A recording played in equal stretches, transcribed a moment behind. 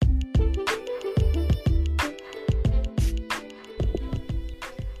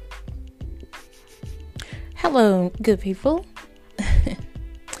Hello, good people.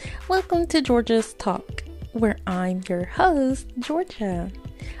 Welcome to Georgia's Talk, where I'm your host, Georgia.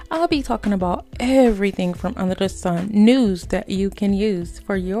 I'll be talking about everything from under the sun, news that you can use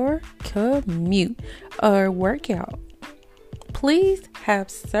for your commute or workout. Please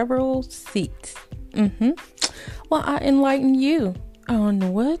have several seats. While I enlighten you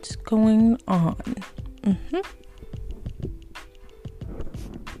on what's going on.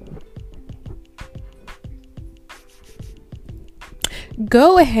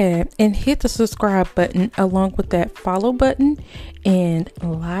 Go ahead and hit the subscribe button along with that follow button and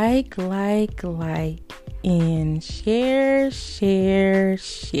like, and share.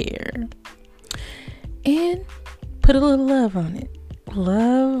 And put a little love on it.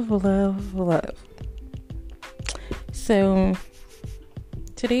 Love. So,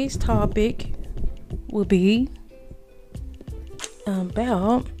 today's topic will be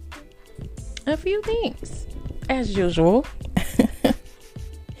about a few things, as usual.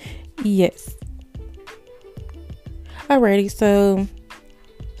 Yes. Alrighty, so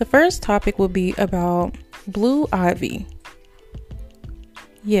the first topic will be about Blue Ivy.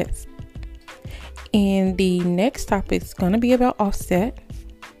 Yes. And the next topic is going to be about Offset.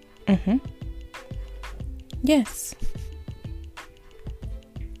 Yes.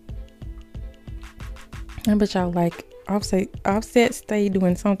 I bet y'all like Offset stay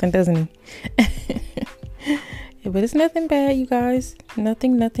doing something, doesn't he? But it's nothing bad, you guys.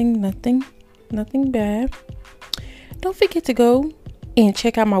 Nothing bad. Don't forget to go and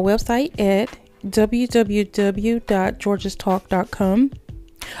check out my website at www.georgestalk.com.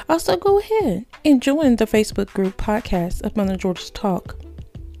 Also, go ahead and join the Facebook group podcast up on the Georgia's Talk.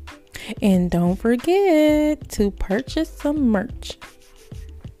 And don't forget to purchase some merch.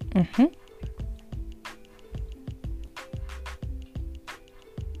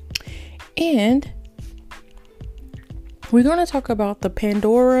 And we're going to talk about the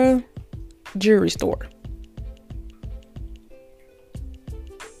Pandora jewelry store.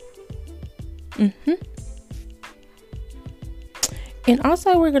 And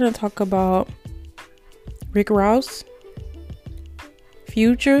also we're going to talk about Rick Ross,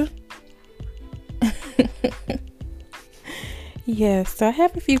 Future. Yes, I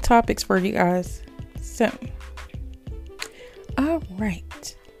have a few topics for you guys. So, all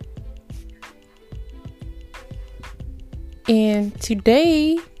right. And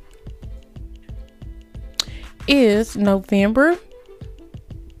today is November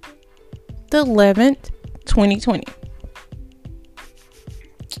the 11th, 2020.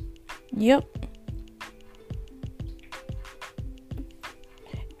 Yep.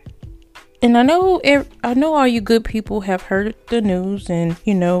 And I know all you good people have heard the news and,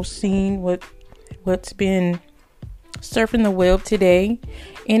 seen what's been surfing the web today.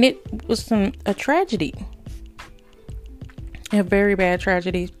 And it was a tragedy. A very bad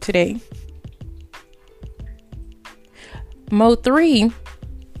tragedy today. Mo3,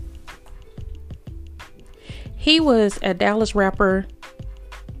 he was a Dallas rapper.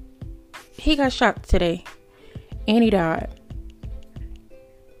 He got shot today and he died.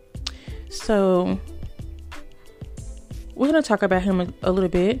 So we're going to talk about him a little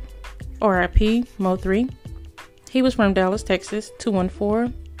bit. R.I.P. Mo3. He was from Dallas, Texas,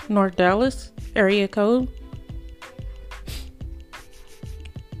 214 North Dallas area code.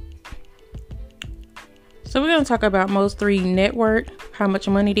 So we're going to talk about Mo3 net worth. How much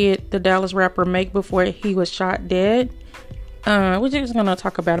money did the Dallas rapper make before he was shot dead? We're just going to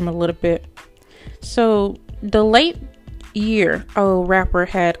talk about him a little bit. So the late year-old rapper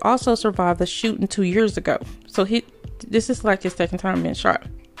had also survived the shooting 2 years ago. So this is like his second time being shot.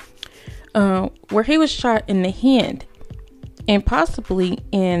 Where he was shot in the hand and possibly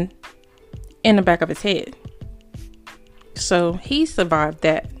in the back of his head. So he survived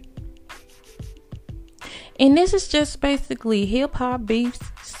that. And this is just basically hip-hop beefs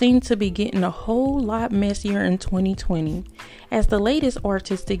seem to be getting a whole lot messier in 2020 as the latest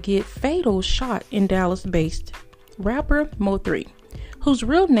artist to get fatal shot in Dallas-based rapper Mo3, whose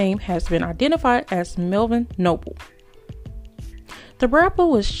real name has been identified as Melvin Noble. The rapper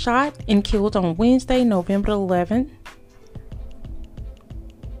was shot and killed on Wednesday, November 11th.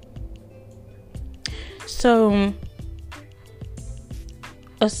 So,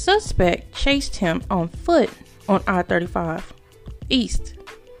 a suspect chased him on foot on I-35 East.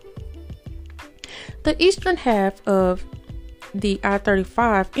 The eastern half of the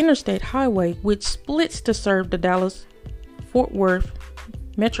I-35 interstate highway, which splits to serve the Dallas-Fort Worth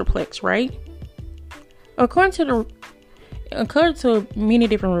Metroplex, right? According to many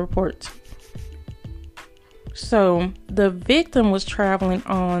different reports. So, the victim was traveling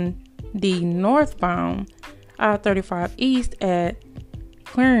on the northbound I-35 East at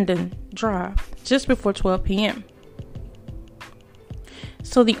Clarendon Drive just before 12 p.m.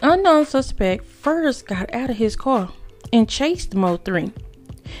 So the unknown suspect first got out of his car and chased Mo 3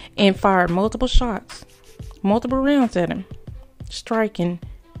 and fired multiple rounds at him, striking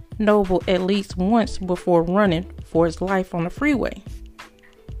Noble at least once before running for his life on the freeway.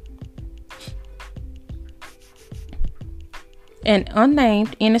 An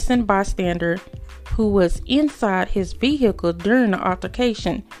unnamed innocent bystander who was inside his vehicle during the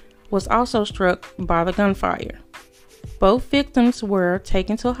altercation was also struck by the gunfire. Both victims were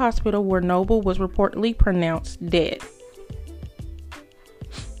taken to a hospital where Noble was reportedly pronounced dead.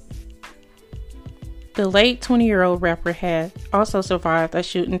 The late 20-year-old rapper had also survived a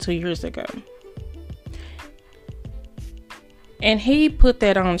shooting 2 years ago. And he put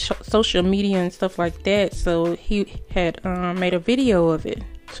that on social media and stuff like that. So he had made a video of it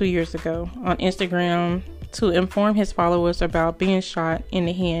 2 years ago on Instagram to inform his followers about being shot in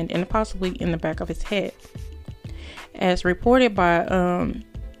the hand and possibly in the back of his head. As reported by,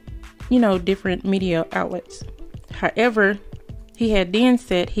 different media outlets. However, he had then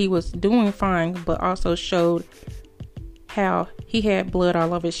said he was doing fine, but also showed how he had blood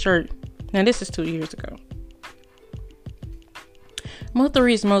all over his shirt. Now, this is 2 years ago. Mo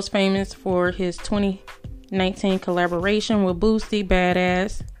 3 is most famous for his 2019 collaboration with Boosie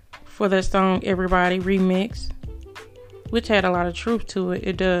Badass for their song Everybody Remix, which had a lot of truth to it.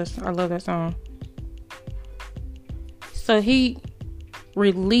 It does. I love that song. So he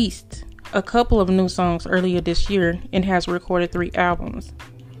released a couple of new songs earlier this year and has recorded 3 albums.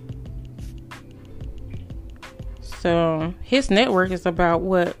 So his network is about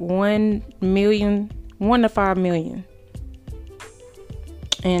 1 to 5 million.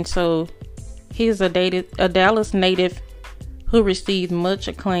 And so he's a Dallas native who received much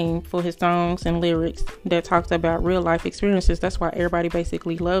acclaim for his songs and lyrics that talks about real life experiences. That's why everybody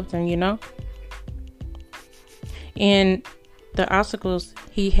basically loves him, And the obstacles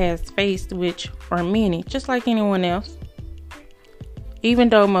he has faced, which are many, just like anyone else. Even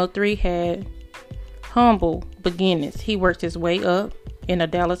though Mo 3 had humble beginnings, he worked his way up in the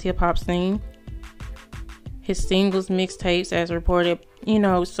Dallas hip hop scene. His singles, mixtapes, as reported,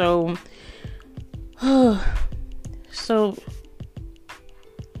 so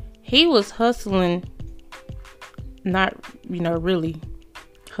he was hustling, not, really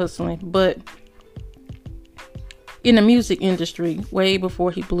hustling, but in the music industry way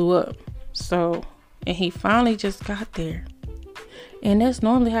before he blew up. So, and he finally just got there. And that's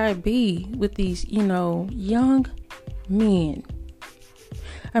normally how it be with these, young men.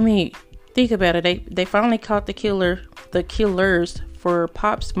 I mean, think about it. They finally caught the killers for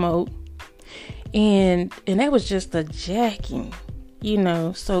Pop Smoke. And that was just a jacking,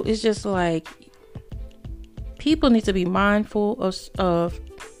 So it's just like people need to be mindful of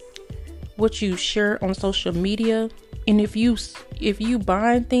what you share on social media. And if you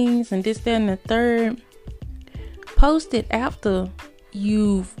buying things and this, that, and the third, post it after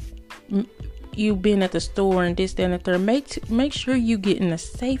you've been at the store and this, that, and the third. Make sure you get in a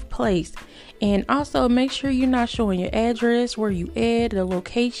safe place, and also make sure you're not showing your address, where you at, the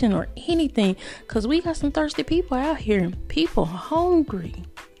location, or anything, because we got some thirsty people out here. People hungry.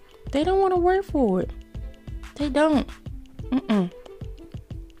 They don't want to work for it. They don't.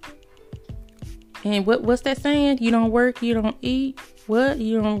 And what's that saying? You don't work, you don't eat. What?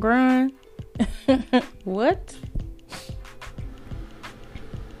 You don't grind? What?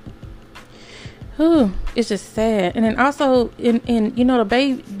 Ooh, it's just sad. And then also in the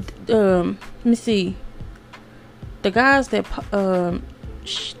baby, let me see, the guys that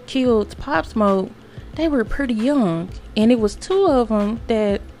killed Pop Smoke, they were pretty young, and it was 2 of them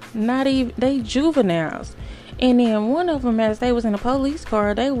that they juveniles. And then one of them, as they was in a police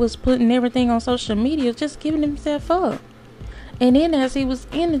car, they was putting everything on social media, just giving himself up. And then as he was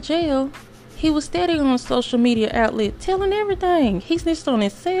in the jail, he was steady on social media outlet telling everything. He snitched on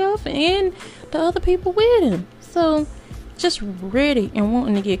himself and the other people with him. So just ready and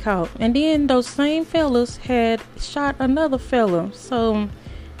wanting to get caught. And then those same fellas had shot another fella. So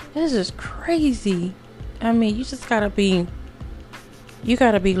that's just crazy. I mean, you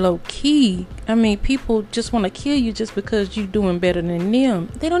gotta be low key. I mean, people just want to kill you just because you're doing better than them.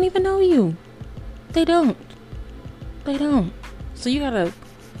 They don't even know you. They don't. So you gotta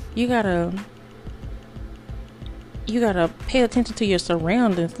pay attention to your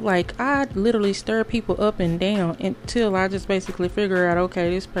surroundings. Like, I literally stir people up and down until I just basically figure out,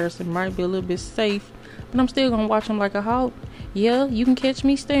 okay, this person might be a little bit safe, but I'm still gonna watch them like a hawk. Yeah, you can catch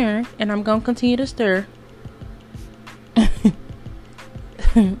me staring, and I'm gonna continue to stir.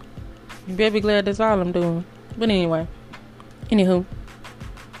 You better be glad that's all I'm doing. But anyway, anywho.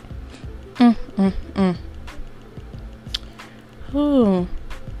 Mm, mm, mm. Ooh.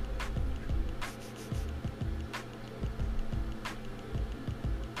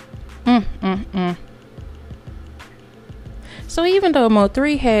 Mm, mm, mm. So even though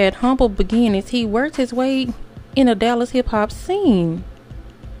Mo3 had humble beginnings, he worked his way in the Dallas hip hop scene.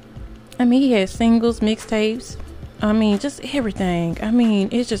 I mean, he had singles, mixtapes. I mean, just everything. I mean,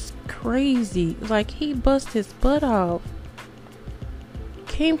 it's just crazy. Like, he bust his butt off.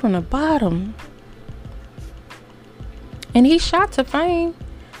 Came from the bottom. And he shot to fame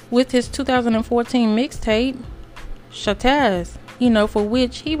with his 2014 mixtape, Shataz, for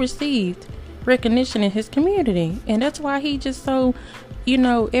which he received recognition in his community. And that's why he just so,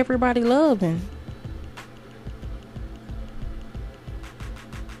 everybody loved him.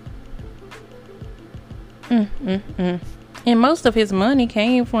 And most of his money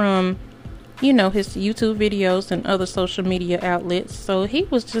came from, his YouTube videos and other social media outlets. So he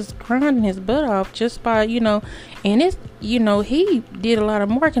was just grinding his butt off just by, and it's, he did a lot of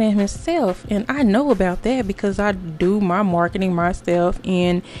marketing himself. And I know about that because I do my marketing myself.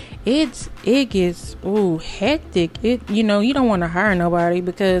 And it gets, hectic. You don't want to hire nobody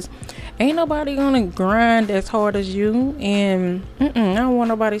because ain't nobody gonna grind as hard as you. And I don't want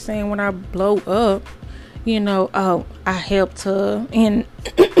nobody saying when I blow up, oh, I helped her, and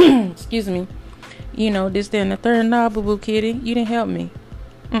excuse me, this, that, and the third. Nah, boo-boo kitty, you didn't help me.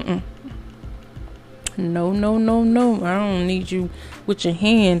 No. I don't need you with your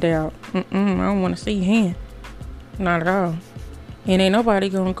hand out. I don't want to see your hand. Not at all. And ain't nobody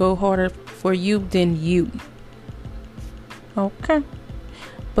gonna go harder for you than you. Okay.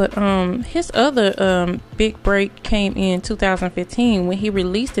 But his other big break came in 2015 when he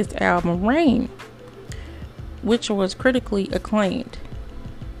released his album Rain, which was critically acclaimed.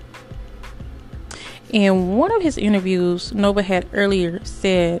 In one of his interviews, Nova had earlier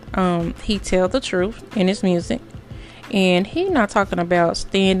said he tell the truth in his music. And he not talking about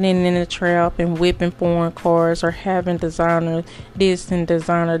standing in a trap and whipping foreign cars or having designer this and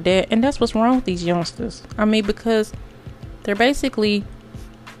designer that. And that's what's wrong with these youngsters. I mean, because they're basically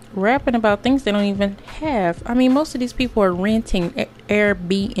rapping about things they don't even have. I mean, most of these people are renting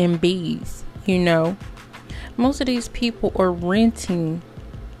Airbnbs, Most of these people are renting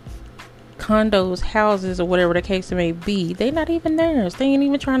condos, houses, or whatever the case may be. They not even theirs. They ain't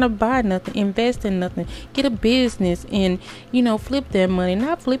even trying to buy nothing, invest in nothing, get a business, and flip that money.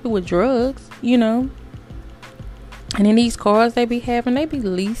 Not flip it with drugs, And in these cars they be having, they be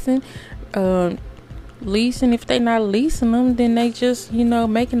leasing. If they not leasing them, then they just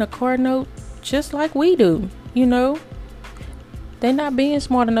making a car note just like we do. They not being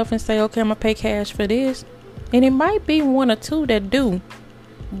smart enough and say, okay, I'm gonna pay cash for this. And it might be one or two that do,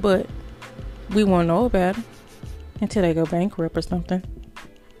 but we won't know about it until they go bankrupt or something.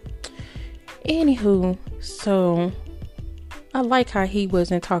 Anywho, so I like how he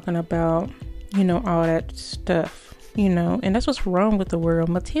wasn't talking about, all that stuff, and that's what's wrong with the world.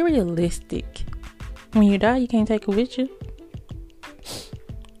 Materialistic. When you die, you can't take it with you.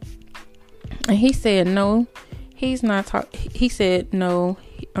 And he said, no, he's not he said, no,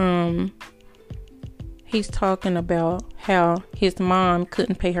 he's talking about how his mom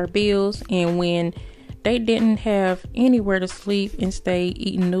couldn't pay her bills, and when they didn't have anywhere to sleep and stay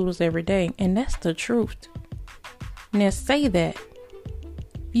eating noodles every day. And that's the truth. Now say that.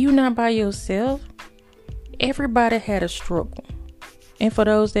 You not by yourself. Everybody had a struggle. And for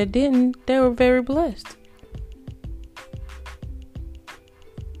those that didn't, they were very blessed.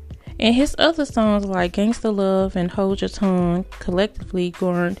 And his other songs like Gangsta Love and Hold Your Tongue collectively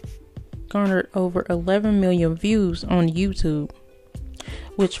garnered over 11 million views on YouTube,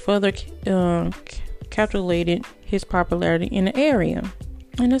 which further calculated his popularity in the area.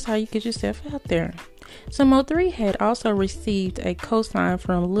 And that's how you get yourself out there. So Mo3 had also received a cosign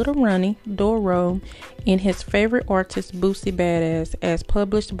from Lil Ronnie, Doro, and his favorite artist Boosie Badass, as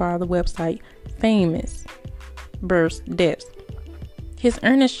published by the website Famous Births Deaths. His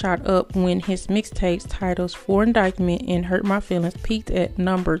earnings shot up when his mixtapes titles For Indictment and Hurt My Feelings peaked at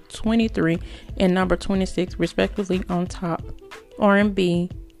number 23 and number 26 respectively on top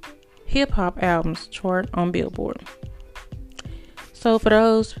R&B hip hop albums chart on Billboard. So for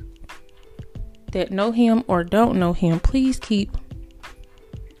those that know him or don't know him, please keep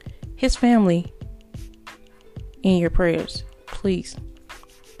his family in your prayers, please.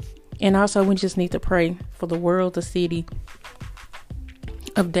 And also we just need to pray for the world, the city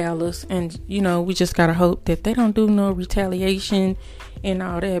of Dallas, and we just gotta hope that they don't do no retaliation and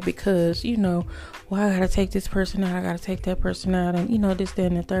all that, because I gotta take this person out, I gotta take that person out, and this, that,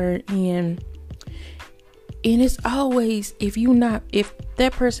 and the third. And And it's always, if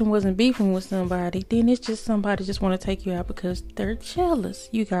that person wasn't beefing with somebody, then it's just somebody just want to take you out because they're jealous.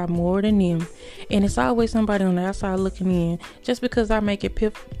 You got more than them. And it's always somebody on the outside looking in. Just because I make it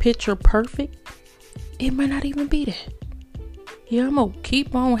picture perfect, it might not even be that. Yeah, I'm going to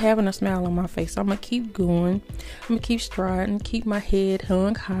keep on having a smile on my face. I'm going to keep going. I'm going to keep striding, keep my head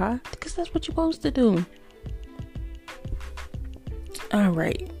hung high, because that's what you're supposed to do. All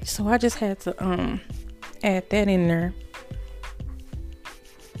right. So I just had to add that in there.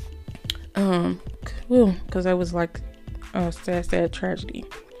 Because I was like a sad tragedy.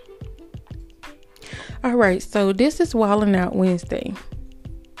 All right. So this is Wildin' Out Wednesday.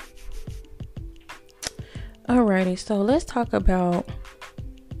 Alrighty, so let's talk about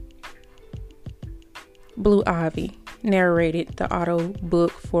Blue Ivy, narrated the audio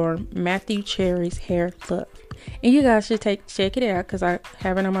book for Matthew Cherry's Hair Love. And you guys should check it out because I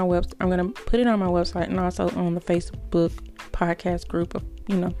have it on my website. I'm going to put it on my website and also on the Facebook podcast group of,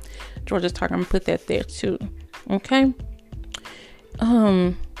 Georgia's Talk. I'm going to put that there too. Okay.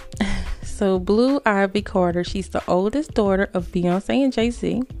 So Blue Ivy Carter, she's the oldest daughter of Beyonce and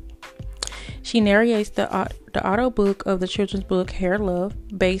Jay-Z. She narrates the audiobook of the children's book Hair Love,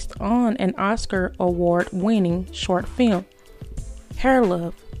 based on an Oscar award-winning short film. Hair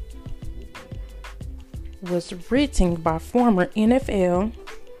Love was written by former NFL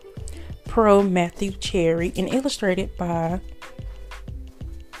pro Matthew Cherry and illustrated by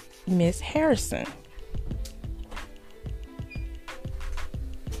Miss Harrison.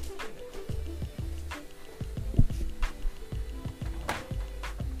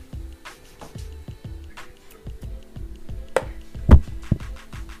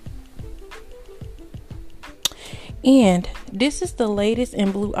 And this is the latest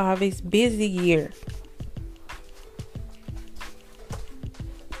in Blue Ivy's busy year.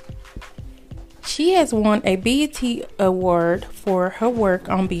 She has won a BET award for her work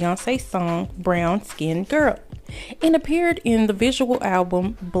on Beyonce's song Brown Skin Girl and appeared in the visual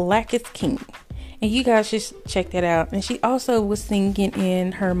album Black is King. And you guys should check that out. And she also was singing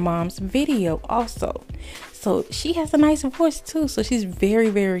in her mom's video also. So she has a nice voice too. So she's very,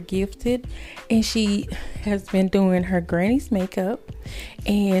 very gifted. And she has been doing her granny's makeup.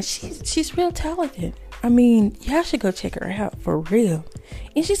 And she's real talented. I mean, y'all should go check her out for real.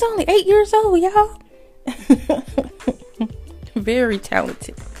 And she's only 8 years old, y'all. Very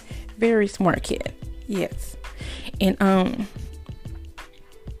talented. Very smart kid. Yes.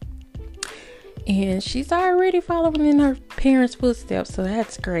 And she's already following in her parents' footsteps. So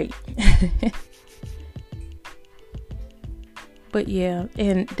that's great. But yeah,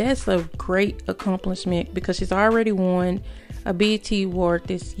 and that's a great accomplishment because she's already won a BET award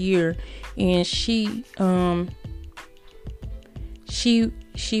this year, and she was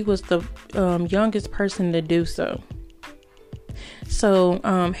the youngest person to do so. So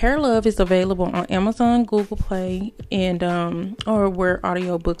Hair Love is available on Amazon, Google Play, and or where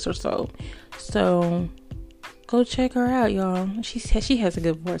audiobooks are sold. So go check her out, y'all. She has a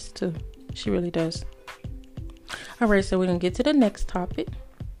good voice too. She really does. All right, so we're going to get to the next topic.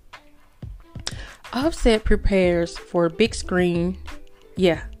 Offset prepares for big screen.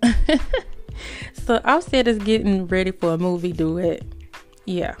 Yeah. So Offset is getting ready for a movie duet.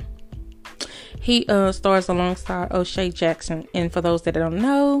 Yeah. He stars alongside O'Shea Jackson. And for those that don't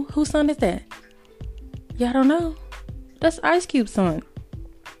know, whose son is that? Y'all don't know? That's Ice Cube's son.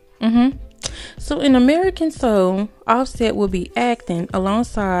 So in American Soul, Offset will be acting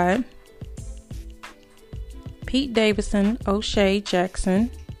alongside Pete Davidson, O'Shea Jackson,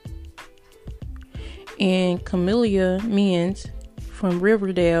 and Camelia Menz from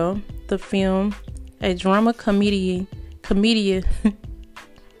Riverdale, the film, a drama comedy,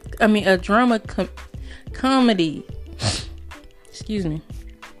 excuse me,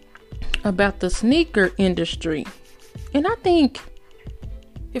 about the sneaker industry. And I think,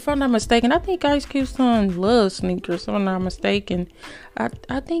 if I'm not mistaken, I think Ice Cube's son loves sneakers, if I'm not mistaken.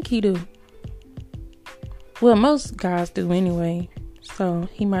 I think he do. Well, most guys do anyway. So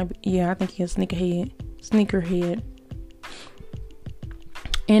he might be, yeah, I think he's a sneakerhead.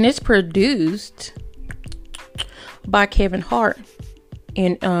 And it's produced by Kevin Hart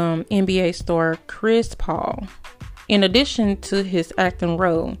and NBA star Chris Paul, in addition to his acting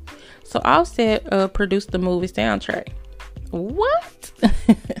role. So Offset produced the movie soundtrack. What?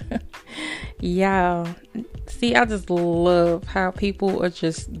 Yeah. See, I just love how people are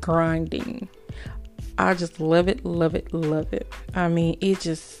just grinding. I just love it. I mean, it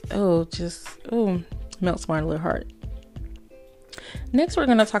just melts my little heart. Next, we're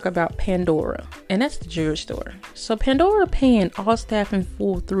going to talk about Pandora, and that's the jewelry store. So Pandora paying all staff in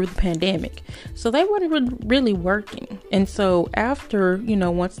full through the pandemic. So they weren't really working. And so after,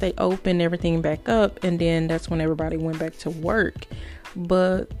 once they opened everything back up, and then that's when everybody went back to work.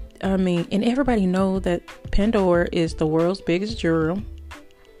 But and everybody know that Pandora is the world's biggest jeweler.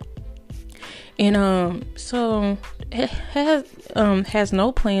 And so it has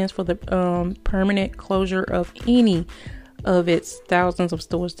no plans for the permanent closure of any of its thousands of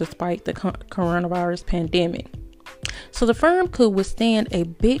stores despite the coronavirus pandemic. So the firm could withstand a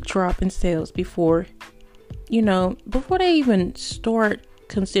big drop in sales before they even start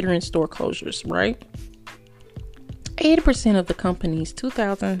considering store closures, right? 80% of the company's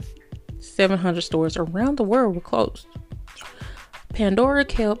 2,700 stores around the world were closed. Pandora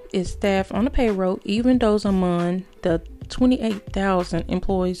kept its staff on the payroll, even those among the 28,000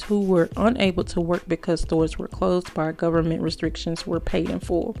 employees who were unable to work because stores were closed by government restrictions were paid in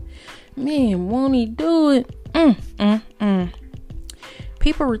full. Man, won't he do it?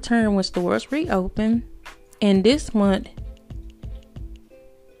 People return when stores reopen, and this month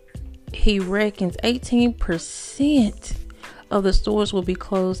he reckons 18% of the stores will be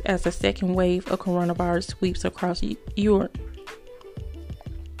closed as a second wave of coronavirus sweeps across Europe.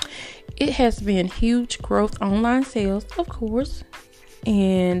 It has been huge growth online sales, of course,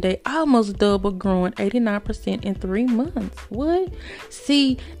 and they almost doubled, growing 89% in 3 months. What?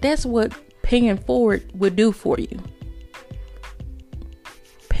 See, that's what paying forward would do for you.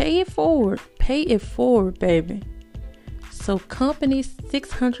 Pay it forward. Pay it forward, baby. So company's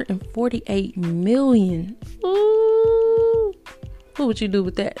 648 million. Ooh. What would you do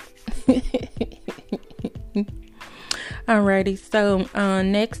with that? Alrighty, so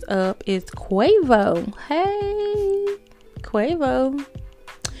next up is Quavo. Hey, Quavo.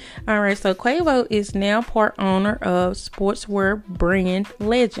 Alright, so Quavo is now part owner of sportswear brand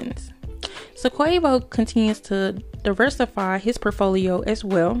Legends. So Quavo continues to diversify his portfolio as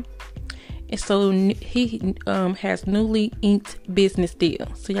well. And so he has newly inked business deal.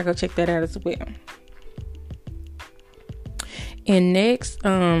 So y'all go check that out as well. And next,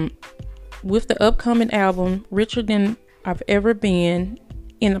 with the upcoming album, Richer Than I've Ever Been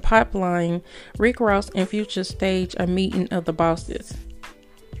in the pipeline, Rick Ross and Future stage a meeting of the bosses.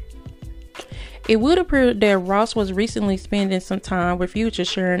 It would appear that Ross was recently spending some time with Future,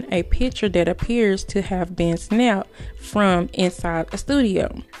 sharing a picture that appears to have been snapped from inside a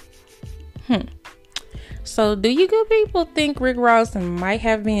studio. So do you good people think Rick Ross might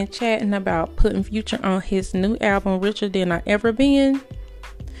have been chatting about putting Future on his new album, Richer Than I Ever Been,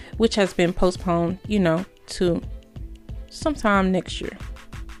 which has been postponed, to sometime next year?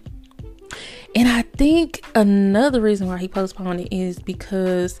 And I think another reason why he postponed it is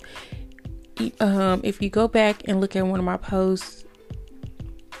because if you go back and look at one of my posts,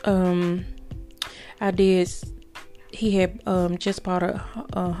 he had just bought a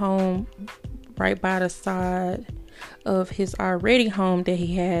home right by the side of his already home that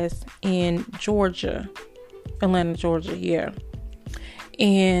he has in Atlanta, Georgia. Yeah.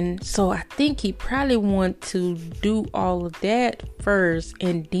 And so I think he probably want to do all of that first,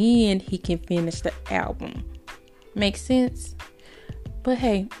 and then he can finish the album. Makes sense? But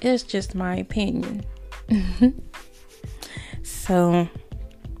hey, it's just my opinion. So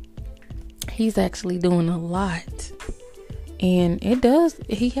he's actually doing a lot. And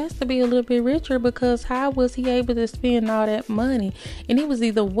he has to be a little bit richer, because how was he able to spend all that money? And it was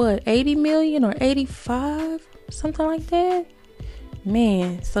either 80 million or 85, something like that.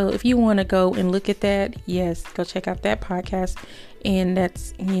 Man, so if you want to go and look at that, yes, go check out that podcast. And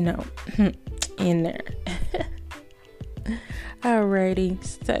that's, in there. Alrighty,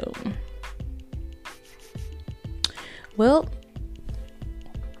 so. Well,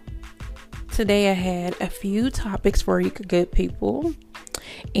 today I had a few topics for you good people,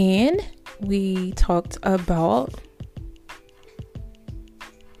 and we talked about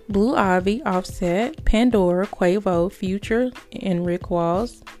Blue Ivy, Offset, Pandora, Quavo, Future, and Rick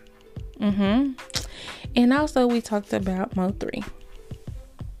Ross. And also we talked about Mo3.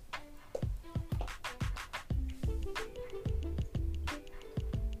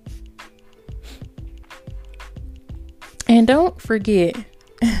 And don't forget,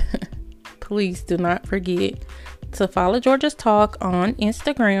 please do not forget to follow Georgia's Talk on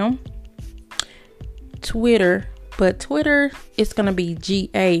Instagram, Twitter, but Twitter is going to be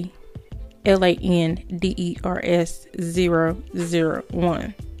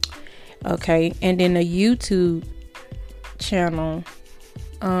GALANDERS001. Okay, and then the YouTube channel,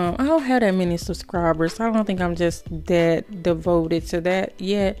 I don't have that many subscribers. I don't think I'm just that devoted to that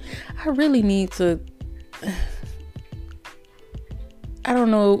yet. I really need to I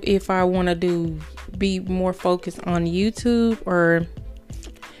don't know if I want to be more focused on YouTube or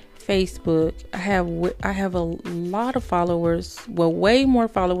Facebook. I have a lot of followers, well, way more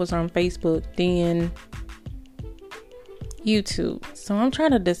followers on Facebook than YouTube. So I'm trying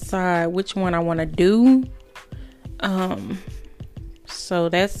to decide which one I want to do. So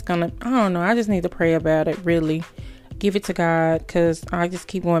that's I don't know. I just need to pray about it, really. Give it to God, because I just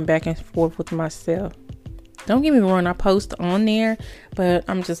keep going back and forth with myself. Don't get me wrong, I post on there, but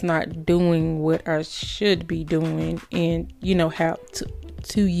I'm just not doing what I should be doing, and how to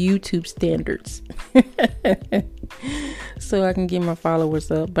YouTube standards. So I can get my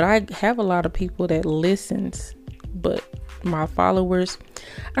followers up. But I have a lot of people that listens, but my followers,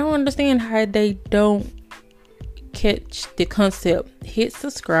 I don't understand how they don't catch the concept. Hit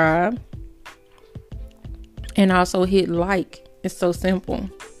subscribe and also hit like. It's so simple.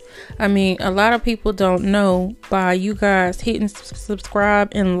 I mean, a lot of people don't know, by you guys hitting subscribe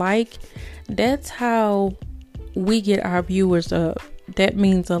and like, that's how we get our viewers up. That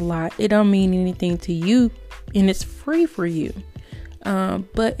means a lot. It don't mean anything to you, and it's free for you.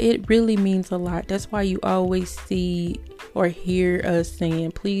 But it really means a lot. That's why you always see or hear us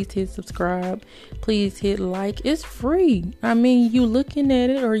saying, please hit subscribe, please hit like. It's free. I mean, you looking at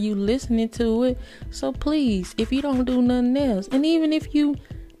it or you listening to it. So please, if you don't do nothing else, and even if you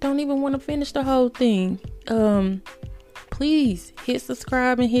don't even want to finish the whole thing, please hit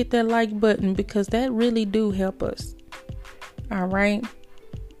subscribe and hit that like button, because that really do help us. All right.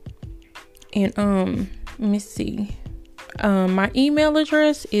 And let me see. My email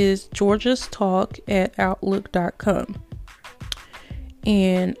address is georgiastalk@outlook.com.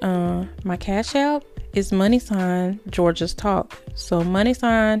 And my Cash App is # Talk. So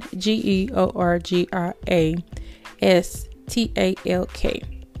 #GeorgiasTalk.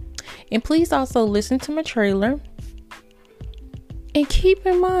 And please also listen to my trailer. And keep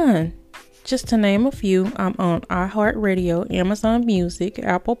in mind, just to name a few, I'm on iHeartRadio, Amazon Music,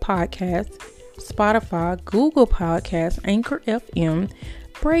 Apple Podcasts, Spotify, Google Podcasts, Anchor FM,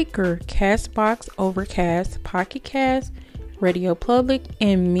 Breaker, Castbox, Overcast, Pocket Cast, Radio Public,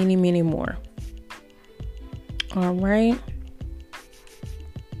 and many, many more. All right.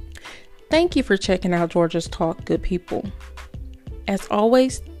 Thank you for checking out Georgia's Talk, good people. As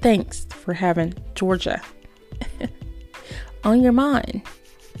always, thanks for having Georgia on your mind.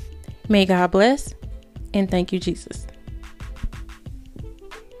 May God bless, and thank you, Jesus.